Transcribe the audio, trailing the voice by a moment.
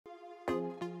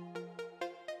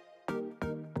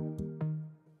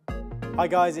Hi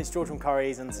guys, it's George from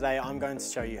Currys, and today I'm going to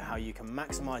show you how you can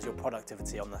maximise your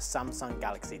productivity on the Samsung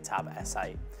Galaxy Tab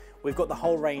S8. We've got the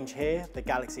whole range here, the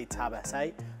Galaxy Tab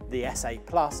S8, the S8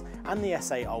 Plus and the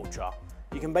S8 Ultra.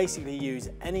 You can basically use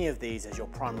any of these as your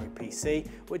primary PC,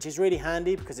 which is really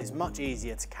handy because it's much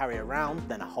easier to carry around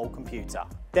than a whole computer.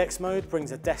 Dex Mode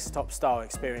brings a desktop style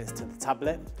experience to the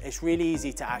tablet. It's really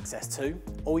easy to access too.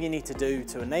 All you need to do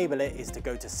to enable it is to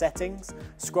go to Settings,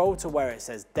 scroll to where it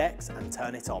says Dex and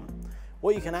turn it on.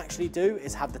 What you can actually do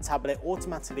is have the tablet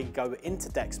automatically go into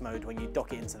Dex Mode when you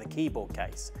dock it into the keyboard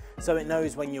case, so it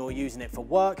knows when you're using it for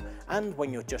work and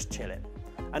when you're just chilling.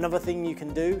 Another thing you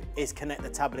can do is connect the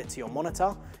tablet to your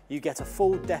monitor. You get a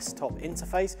full desktop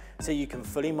interface so you can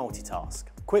fully multitask.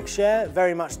 Quick Share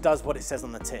very much does what it says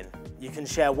on the tin. You can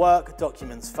share work,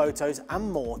 documents, photos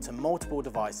and more to multiple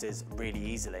devices really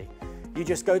easily. You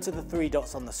just go to the three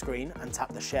dots on the screen and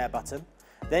tap the share button.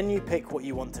 Then you pick what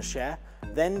you want to share,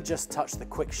 then just touch the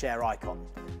Quick Share icon.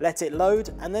 Let it load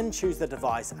and then choose the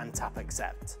device and tap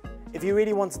accept. If you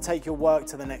really want to take your work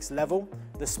to the next level,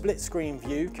 the split screen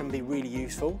view can be really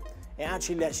useful. It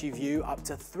actually lets you view up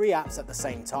to 3 apps at the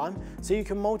same time, so you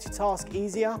can multitask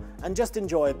easier and just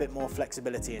enjoy a bit more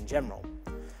flexibility in general.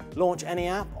 Launch any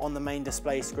app on the main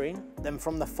display screen, then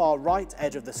from the far right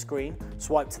edge of the screen,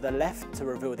 swipe to the left to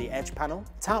reveal the Edge panel.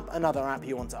 Tap another app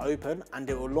you want to open and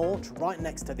it will launch right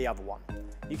next to the other one.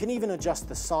 You can even adjust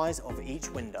the size of each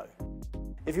window.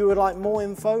 If you would like more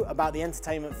info about the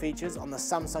entertainment features on the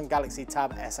Samsung Galaxy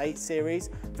Tab S8 series,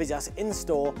 visit us in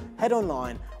store, head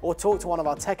online or talk to one of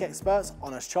our tech experts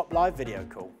on a Shop Live video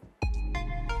call.